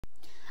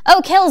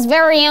Oak Hill's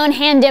very own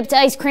hand-dipped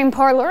ice cream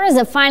parlor is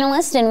a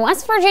finalist in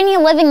West Virginia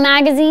Living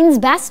Magazine's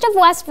Best of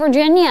West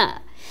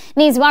Virginia.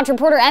 NewsWatch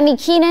reporter Emmy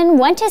Keenan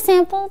went to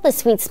sample the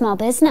sweet small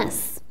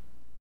business.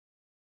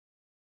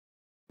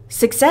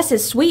 Success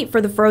is sweet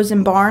for the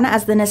Frozen Barn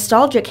as the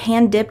nostalgic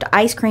hand-dipped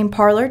ice cream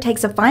parlor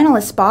takes a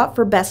finalist spot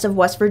for Best of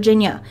West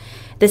Virginia.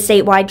 The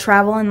statewide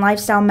travel and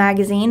lifestyle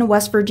magazine,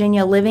 West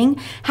Virginia Living,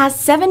 has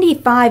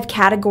 75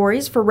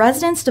 categories for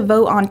residents to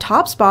vote on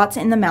top spots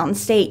in the Mountain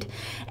State.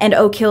 And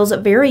Oak Hill's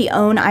very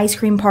own ice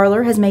cream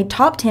parlor has made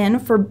top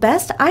 10 for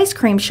best ice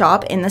cream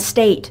shop in the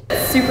state.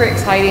 It's super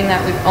exciting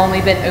that we've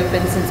only been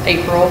open since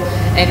April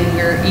and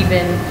we're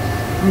even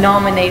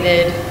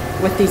nominated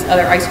with these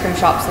other ice cream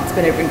shops that's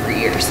been open for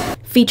years.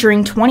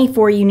 Featuring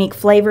 24 unique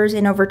flavors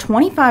and over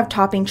 25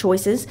 topping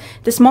choices,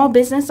 the small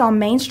business on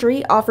Main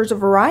Street offers a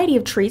variety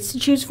of treats to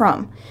choose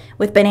from.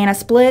 With banana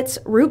splits,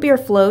 root beer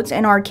floats,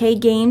 and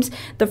arcade games,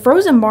 the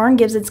Frozen Barn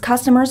gives its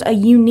customers a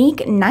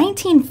unique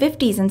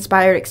 1950s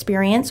inspired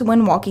experience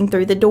when walking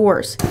through the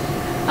doors.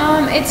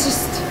 It's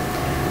just,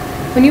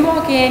 when you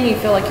walk in, you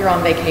feel like you're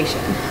on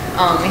vacation.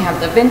 We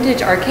have the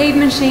vintage arcade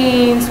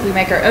machines, we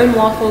make our own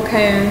waffle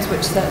cones,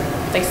 which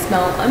they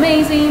smell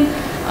amazing.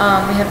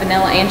 We have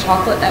vanilla and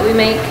chocolate that we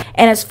make.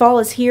 And as fall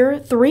is here,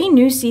 3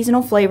 new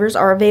seasonal flavors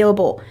are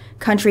available.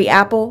 Country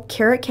apple,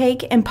 carrot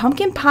cake, and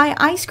pumpkin pie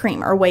ice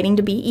cream are waiting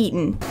to be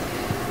eaten.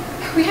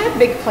 We have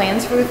big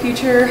plans for the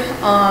future.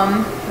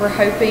 We're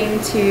hoping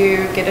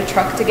to get a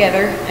truck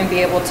together and be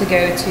able to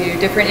go to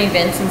different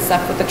events and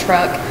stuff with the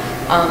truck,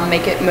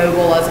 make it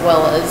mobile as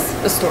well as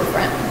the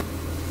storefront.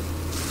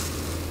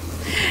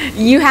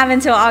 You have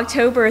until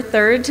October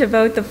 3rd to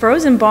vote the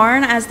Frozen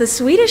Barn as the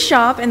sweetest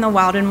shop in the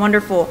Wild and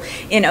Wonderful.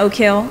 In Oak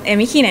Hill,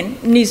 Emmy Keenan,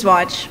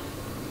 NewsWatch.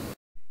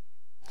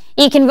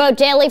 You can vote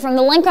daily from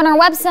the link on our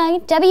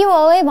website,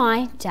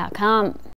 WOAY.com.